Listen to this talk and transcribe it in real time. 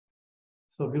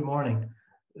So good morning.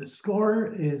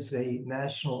 SCORE is a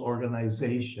national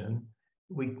organization.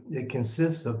 It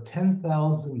consists of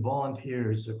 10,000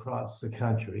 volunteers across the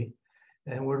country,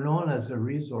 and we're known as a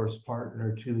resource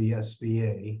partner to the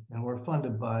SBA, and we're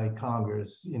funded by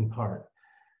Congress in part.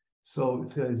 So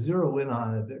to zero in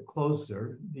on it a bit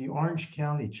closer, the Orange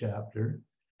County chapter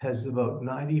has about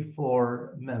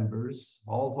 94 members,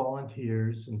 all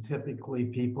volunteers, and typically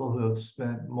people who have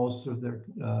spent most of their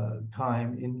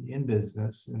time in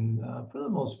business. And for the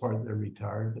most part, they're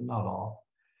retired, but not all.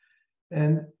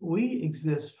 And we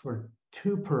exist for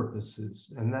two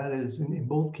purposes, and that is in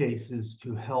both cases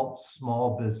to help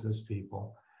small business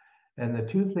people. And the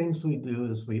two things we do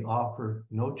is we offer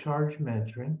no charge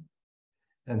mentoring.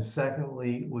 And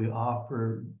secondly, we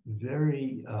offer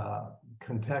very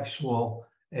contextual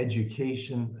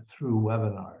education through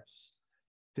webinars.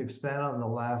 To expand on the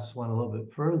last one a little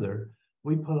bit further,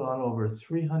 we put on over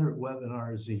 300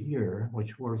 webinars a year,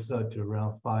 which works out to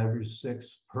around 5 or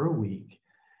 6 per week.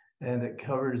 And it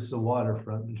covers the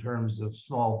waterfront in terms of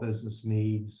small business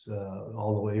needs,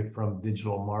 all the way from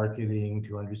digital marketing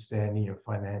to understanding your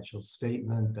financial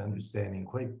statement, understanding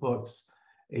QuickBooks,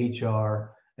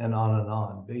 HR, and on and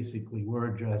on. Basically,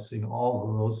 we're addressing all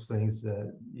of those things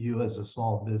that you as a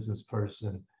small business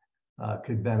person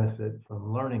could benefit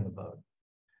from learning about.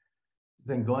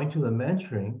 Then going to the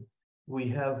mentoring, we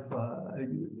have,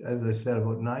 as I said,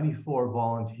 about 94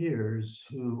 volunteers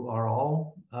who are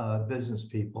all business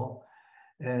people.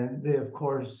 And they, of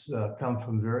course, come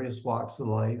from various walks of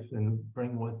life and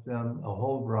bring with them a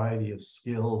whole variety of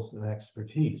skills and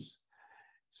expertise.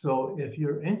 So if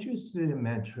you're interested in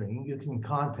mentoring, you can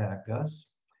contact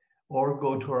us or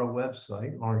go to our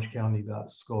website,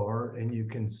 orangecounty.score, and you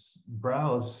can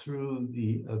browse through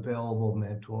the available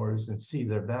mentors and see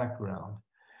their background.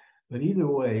 But either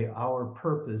way, our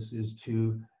purpose is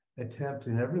to attempt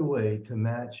in every way to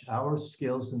match our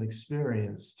skills and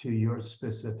experience to your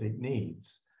specific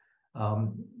needs.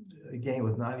 Again,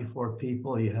 with 94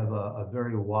 people, you have a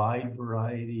very wide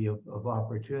variety of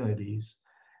opportunities.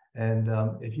 And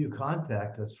if you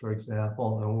contact us, for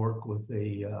example, and work with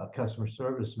a customer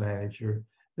service manager,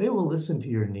 they will listen to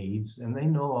your needs, and they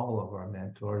know all of our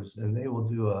mentors, and they will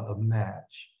do a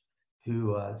match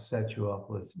to set you up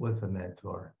with a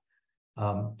mentor.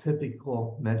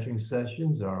 Typical mentoring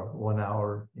sessions are 1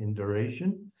 hour in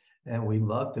duration, and we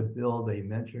love to build a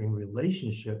mentoring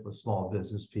relationship with small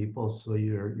business people. So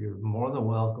you're more than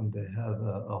welcome to have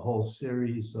a whole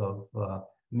series of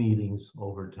meetings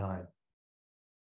over time.